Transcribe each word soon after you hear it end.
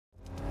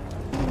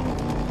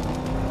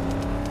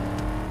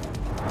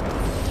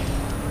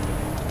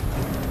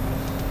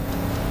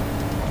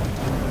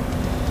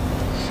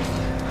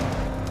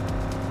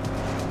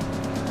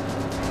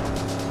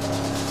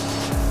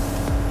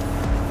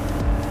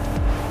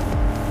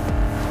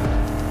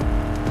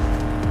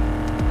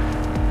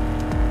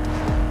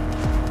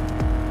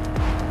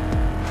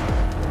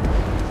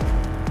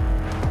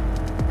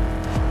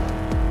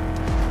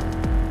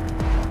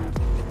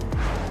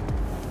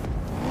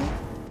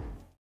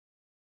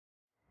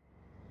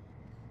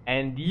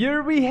And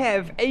here we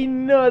have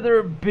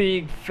another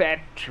big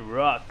fat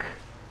truck.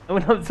 And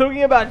when I'm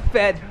talking about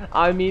fat,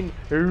 I mean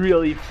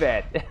really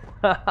fat.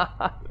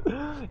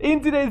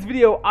 In today's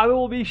video, I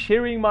will be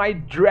sharing my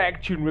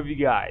drag tune with you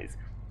guys.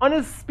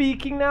 Honestly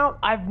speaking now,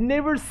 I've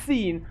never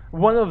seen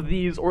one of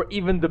these or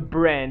even the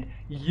brand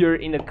here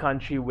in the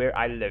country where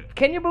I live.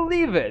 Can you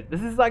believe it?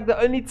 This is like the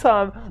only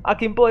time I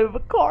can play with a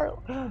car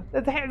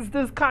that has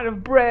this kind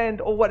of brand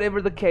or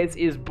whatever the case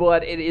is,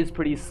 but it is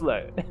pretty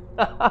slow.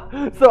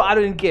 So I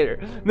don't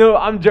care. No,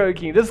 I'm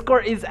joking. This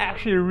car is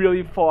actually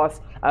really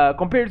fast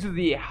compared to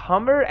the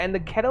Hummer and the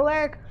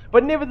Cadillac.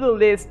 But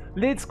nevertheless,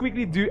 let's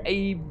quickly do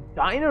a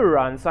dyno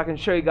run so I can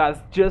show you guys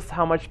just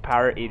how much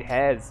power it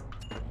has.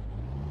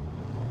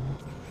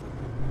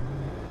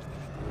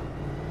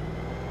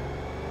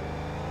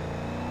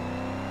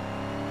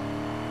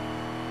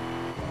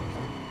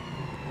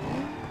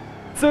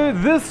 So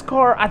this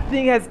car I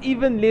think has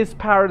even less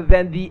power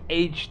than the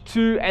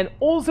H2, and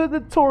also the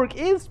torque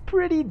is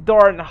pretty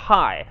darn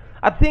high.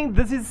 I think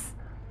this is...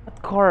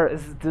 what car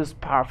is this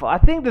powerful? I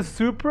think the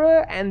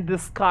Supra and the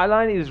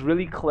Skyline is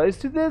really close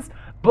to this.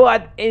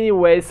 But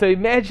anyway, so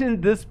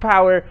imagine this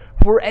power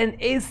for an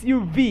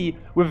SUV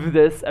with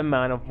this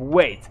amount of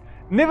weight.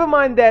 Never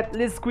mind that,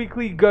 let's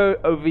quickly go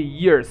over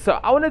here. So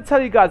I want to tell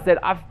you guys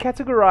that I've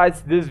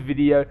categorized this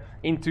video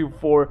into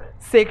 4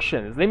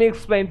 sections. Let me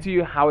explain to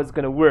you how it's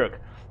going to work.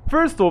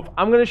 First off,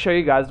 I'm going to show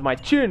you guys my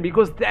tune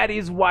because that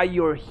is why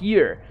you're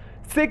here.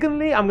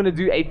 Secondly, I'm going to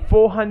do a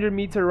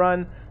 400-meter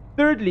run.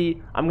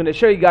 Thirdly, I'm going to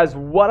show you guys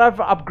what I've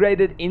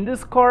upgraded in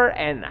this car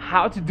and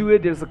how to do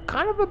it. There's a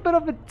kind of a bit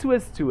of a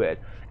twist to it.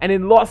 And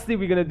then lastly,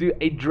 we're going to do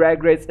a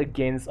drag race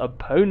against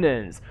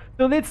opponents.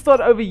 So let's start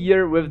over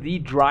here with the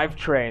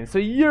drivetrain. So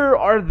here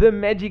are the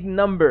magic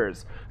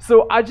numbers.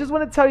 So I just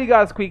want to tell you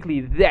guys quickly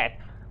that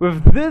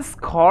with this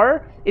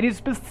car, it is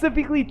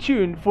specifically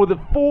tuned for the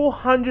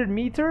 400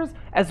 meters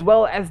as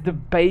well as the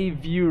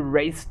Bayview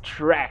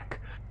racetrack.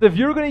 So if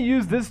you're going to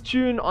use this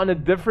tune on a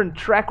different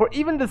track or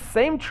even the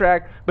same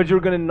track, but you're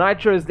going to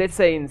nitros, let's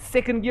say in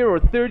 2nd gear or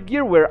 3rd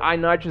gear, where I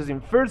nitros in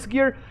 1st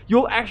gear,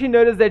 you'll actually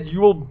notice that you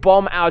will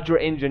bomb out your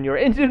engine. Your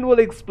engine will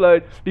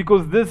explode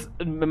because this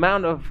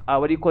amount of,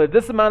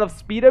 this amount of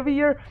speed over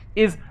here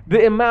is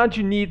the amount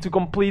you need to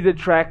complete the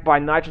track by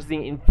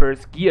nitrosing in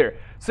 1st gear.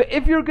 So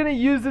if you're going to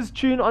use this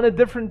tune on a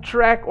different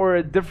track or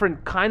a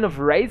different kind of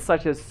race,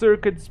 such as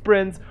circuit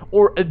sprints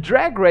or a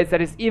drag race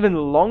that is even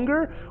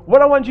longer,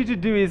 what I want you to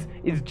do is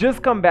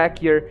just come back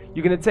here.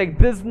 You're going to take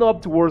this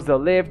knob towards the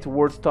left,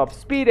 towards top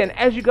speed, and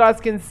as you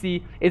guys can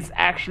see, it's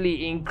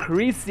actually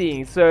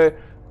increasing. So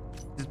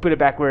just put it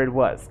back where it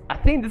was. I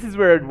think this is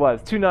where it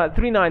was,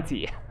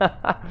 390.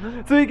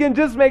 So you can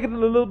just make it a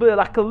little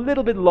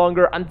bit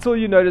longer until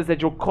you notice that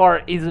your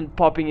car isn't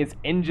popping its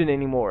engine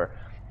anymore.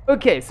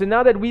 Okay, so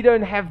now that we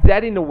don't have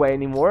that in the way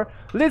anymore,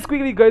 let's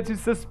quickly go to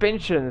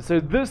suspension. So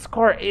this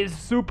car is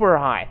super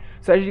high.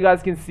 So as you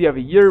guys can see over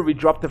here, we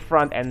dropped the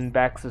front and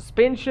back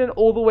suspension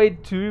all the way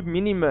to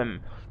minimum.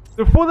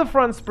 So for the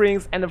front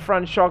springs and the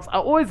front shocks, I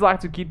always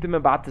like to keep them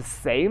about the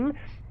same.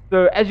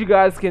 So as you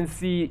guys can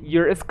see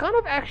here, it's kind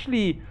of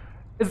actually,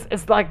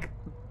 it's like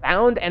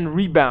bound and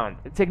rebound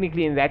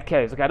technically in that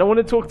case. Okay, I don't want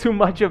to talk too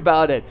much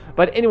about it,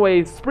 but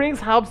anyway, springs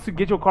helps to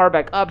get your car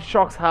back up,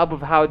 shocks help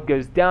with how it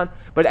goes down.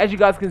 But as you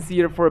guys can see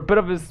here, for a bit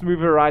of a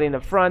smoother ride in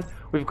the front,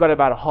 we've got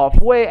about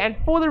halfway, and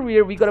for the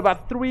rear we got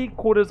about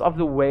 3/4 of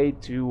the way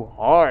to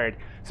hard.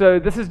 So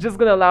this is just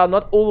gonna allow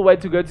not all the way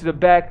to go to the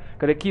back,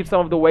 gonna keep some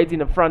of the weight in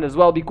the front as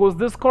well, because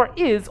this car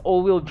is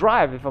all-wheel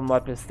drive if I'm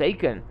not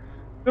mistaken.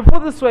 So for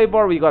the sway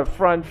bar, we got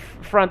front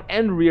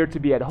and rear to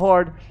be at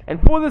hard, and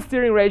for the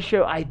steering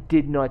ratio, I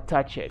did not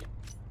touch it.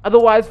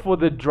 Otherwise, for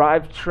the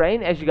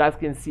drivetrain, as you guys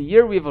can see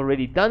here, we've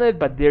already done it,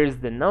 but there's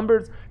the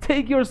numbers.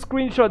 Take your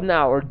screenshot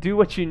now or do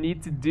what you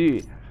need to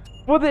do.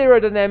 For the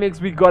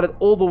aerodynamics, we got it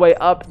all the way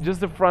up, just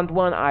the front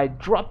one. I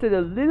dropped it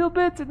a little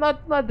bit,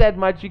 not that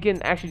much. You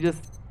can actually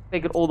just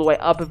take it all the way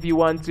up if you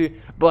want to,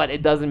 but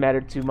it doesn't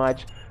matter too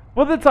much.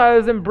 For the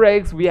tires and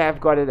brakes, we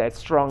have got it at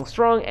strong,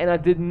 and I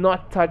did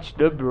not touch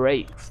the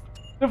brakes.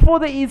 So for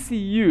the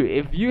ECU,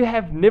 if you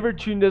have never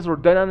tuned this or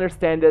don't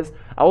understand this,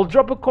 I will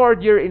drop a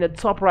card here in the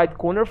top right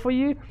corner for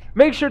you.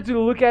 Make sure to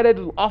look at it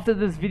after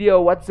this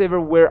video whatsoever,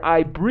 where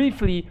I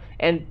briefly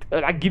and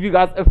I give you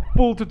guys a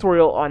full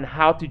tutorial on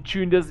how to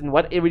tune this and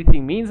what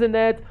everything means in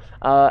that,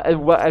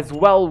 as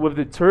well with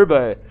the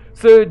turbo.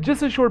 So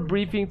just a short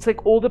briefing,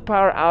 take all the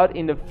power out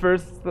in the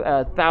first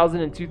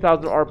 1000 and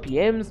 2000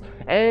 RPMs,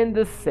 and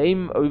the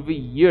same over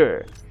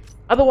here.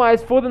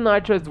 Otherwise, for the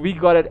nitros, we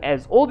got it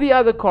as all the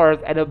other cars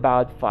at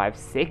about 5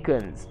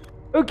 seconds.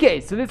 Okay,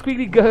 so let's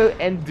quickly go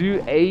and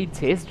do a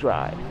test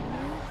drive.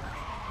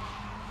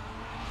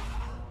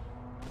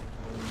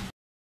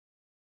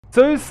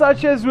 So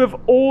such as with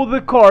all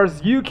the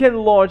cars, you can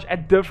launch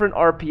at different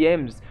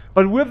RPMs.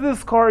 But with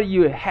this car,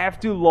 you have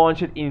to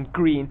launch it in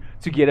green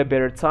to get a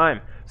better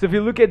time. So if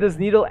you look at this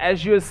needle,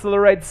 as you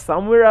accelerate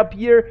somewhere up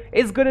here,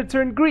 it's going to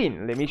turn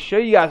green. Let me show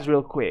you guys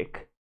real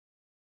quick.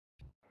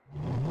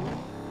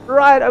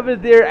 right over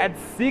there at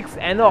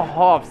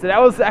 6.5. So that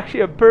was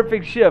actually a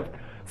perfect shift.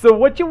 So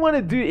what you want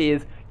to do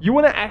is you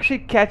want to actually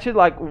catch it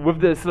like with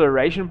the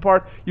acceleration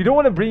part. You don't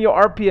want to bring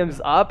your RPMs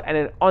up and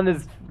then on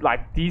this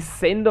like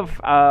descent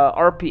of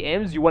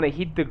RPMs you want to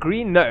hit the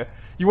green. No,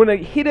 you want to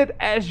hit it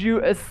as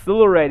you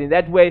accelerate, and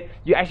that way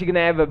you're actually going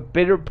to have a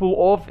better pull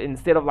off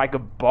instead of like a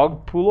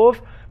bog pull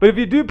off. But if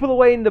you do pull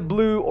away in the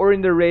blue or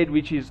in the red,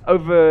 which is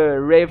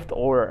over revved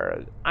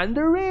or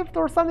under revved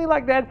or something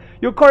like that,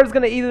 your car is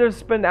going to either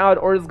spin out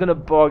or it's going to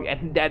bog,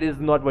 and that is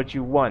not what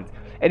you want.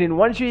 And then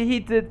once you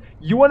hit it,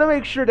 you want to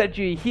make sure that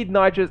you hit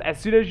nitrous as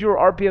soon as your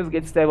RPMs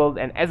get stable,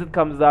 and as it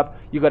comes up,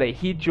 you got to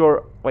hit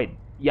your,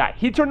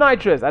 hit your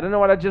nitrous. I don't know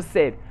what I just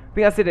said. I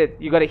think I said it.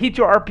 You got to hit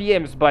your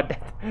RPMs, but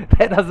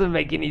that doesn't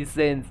make any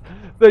sense.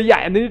 So yeah,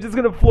 and then you're just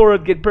going to floor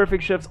it, get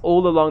perfect shifts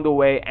all along the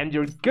way, and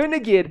you're going to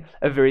get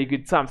a very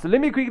good time. So let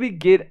me quickly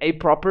get a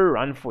proper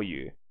run for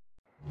you.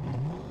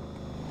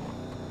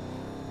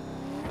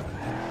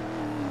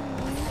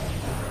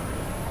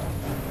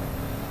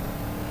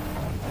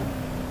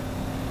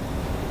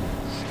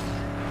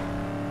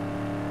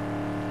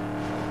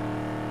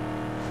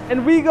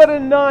 And we got a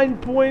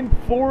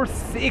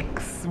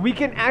 9.46. We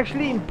can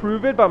actually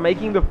improve it by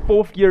making the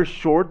fourth gear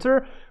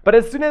shorter. But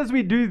as soon as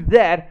we do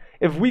that,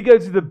 if we go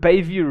to the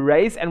Bayview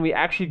race and we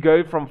actually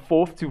go from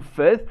 4th to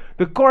 5th,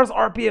 the car's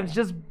RPMs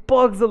just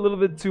bugs a little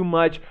bit too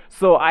much.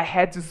 So I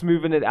had to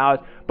smoothen it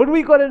out. But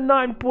we got a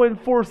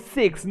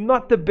 9.46.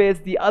 Not the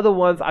best. The other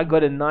ones I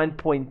got a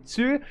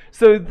 9.2.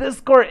 So this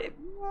car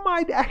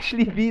might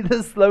actually be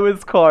the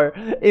slowest car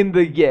in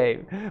the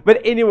game. But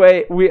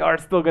anyway, we are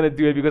still gonna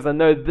do it because I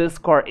know this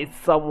car is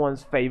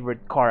someone's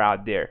favorite car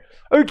out there.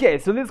 Okay,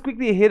 so let's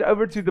quickly head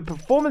over to the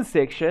performance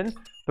section,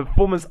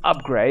 performance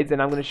upgrades,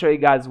 and I'm gonna show you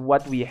guys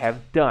what we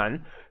have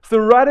done. So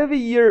right over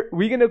here,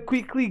 we're gonna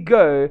quickly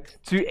go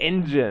to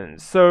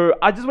engines. So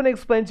I just want to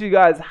explain to you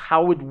guys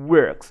how it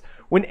works.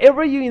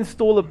 Whenever you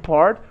install a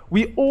part,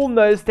 we all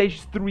know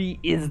stage 3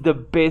 is the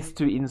best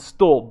to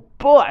install,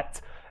 but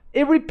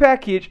every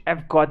package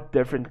have got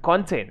different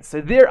content. So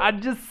there, I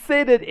just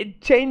said it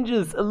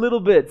changes a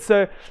little bit.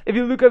 So if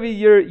you look over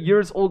here,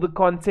 here's all the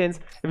contents.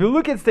 If you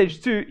look at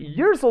stage 2,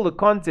 here's all the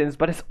contents,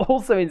 but it's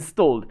also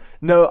installed.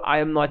 No, I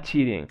am not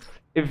cheating.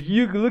 If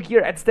you look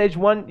here at stage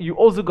 1, you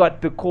also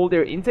got the cold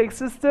air intake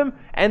system,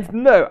 and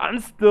no, I'm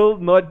still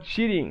not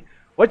cheating.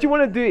 What you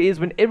want to do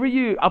is whenever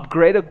you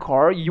upgrade a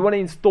car, you want to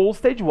install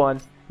stage 1,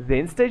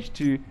 then stage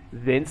 2,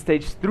 then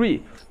stage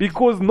 3,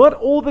 because not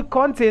all the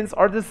contents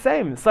are the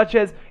same. Such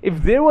as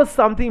if there was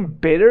something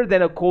better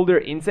than a colder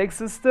intake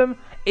system,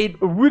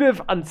 it would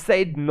have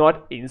unsaid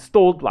not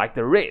installed like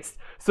the rest.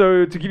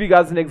 So to give you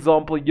guys an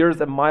example,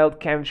 here's a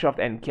mild camshaft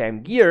and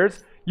cam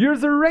gears.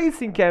 Here's a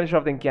racing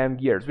camshaft and cam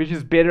gears, which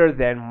is better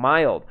than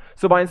mild.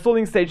 So by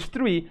installing stage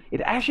 3, it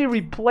actually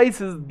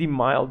replaces the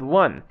mild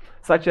one,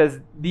 such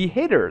as the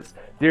headers.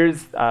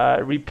 There's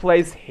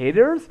replace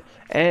headers,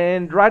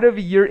 and right over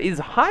here is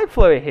high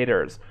flow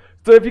headers.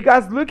 So if you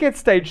guys look at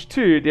stage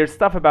 2, there's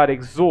stuff about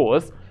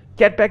exhaust,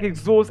 catback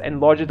exhaust and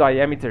larger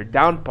diameter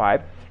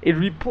downpipe. It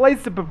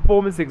replaced the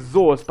performance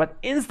exhaust, but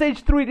in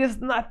stage 3 there's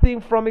nothing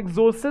from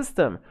exhaust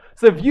system.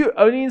 So if you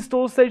only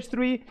install stage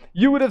 3,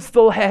 you would have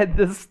still had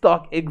the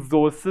stock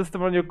exhaust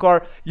system on your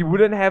car. You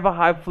wouldn't have a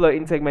high flow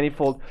intake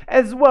manifold,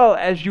 as well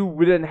as you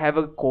wouldn't have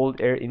a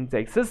cold air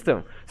intake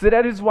system. So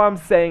that is why I'm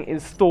saying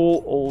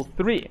install all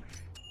 3.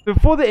 So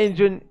for the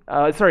engine,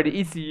 the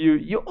ECU,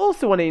 you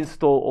also want to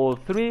install all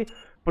 3.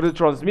 For the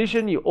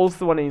transmission, you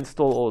also want to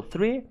install all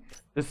 3.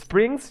 The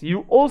springs,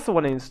 you also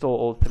want to install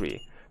all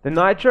 3. The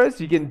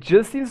nitros, you can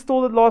just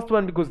install the last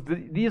one because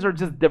these are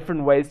just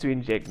different ways to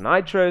inject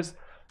nitros.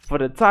 For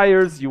the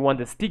tires, you want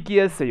the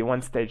stickiest, so you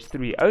want stage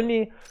 3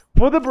 only.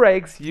 For the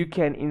brakes, you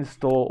can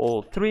install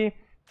all 3.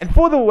 And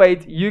for the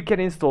weight, you can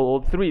install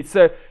all 3.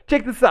 So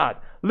check this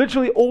out.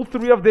 Literally all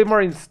 3 of them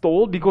are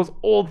installed because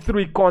all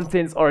 3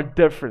 contents are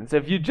different. So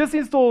if you just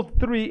install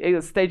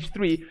stage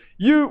 3,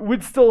 you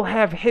would still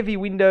have heavy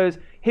windows,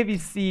 heavy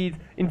seats,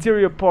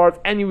 interior parts,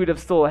 and you would have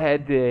still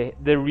had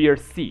the rear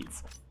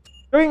seats.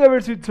 Going over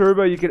to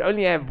turbo, you can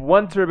only have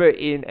one turbo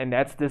in, and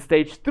that's the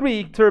stage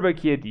 3 turbo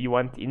kit you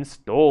want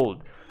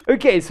installed.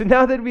 Okay, so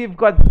now that we've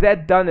got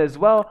that done as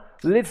well,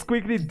 let's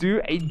quickly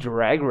do a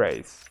drag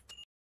race.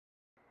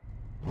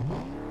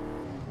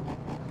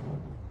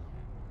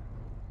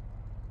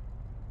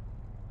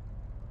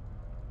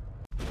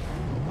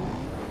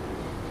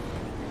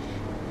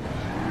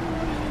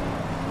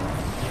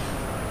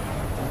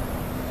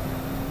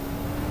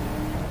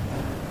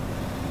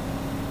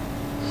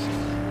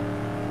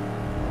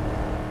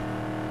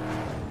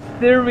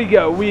 There we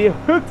go, we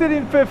hooked it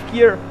in 5th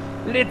gear.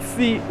 Let's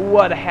see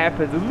what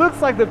happens. It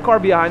looks like the car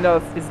behind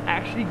us is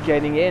actually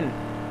getting in.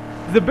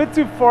 It's a bit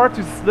too far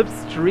to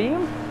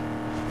slipstream.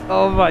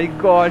 Oh my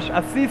gosh,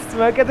 I see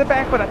smoke at the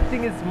back, but I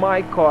think it's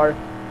my car.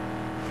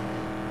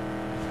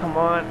 Come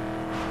on.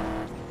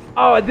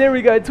 Oh, there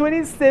we go,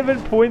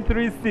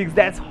 27.36.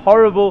 That's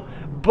horrible,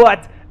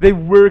 but they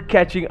were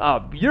catching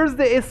up. Here's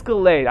the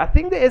Escalade. I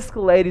think the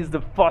Escalade is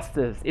the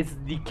fastest. It's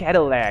the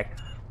Cadillac.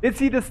 Let's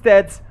see the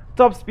stats.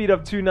 top speed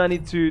of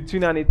 292,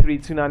 293,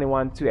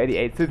 291,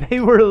 288. So they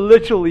were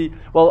literally,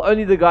 well,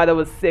 only the guy that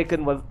was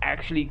second was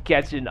actually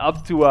catching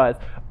up to us.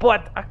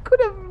 But I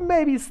could have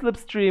maybe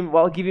slipstream,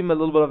 well, give him a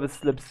little bit of a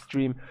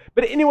slipstream.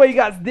 But anyway,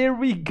 guys, there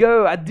we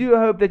go. I do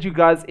hope that you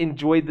guys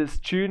enjoyed this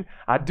tune.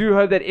 I do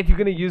hope that if you're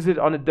going to use it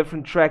on a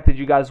different track, that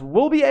you guys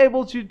will be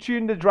able to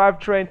tune the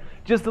drivetrain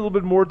just a little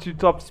bit more to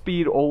top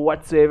speed or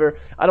whatsoever.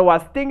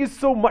 Otherwise, thank you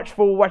so much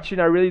for watching.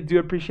 I really do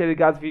appreciate it,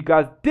 guys. If you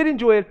guys did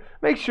enjoy it,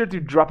 make sure to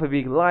drop a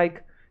big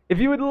like. If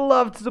you would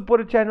love to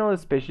support the channel,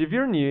 especially if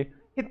you're new,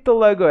 hit the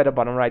logo at the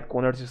bottom right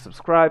corner to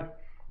subscribe.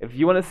 If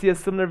you want to see a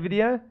similar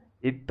video,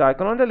 hit the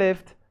icon on the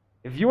left.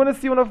 If you want to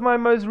see one of my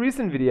most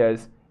recent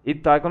videos,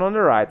 hit the icon on the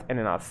right. And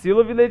then I'll see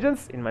all of you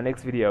legends in my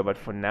next video. But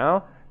for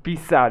now,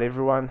 peace out,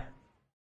 everyone.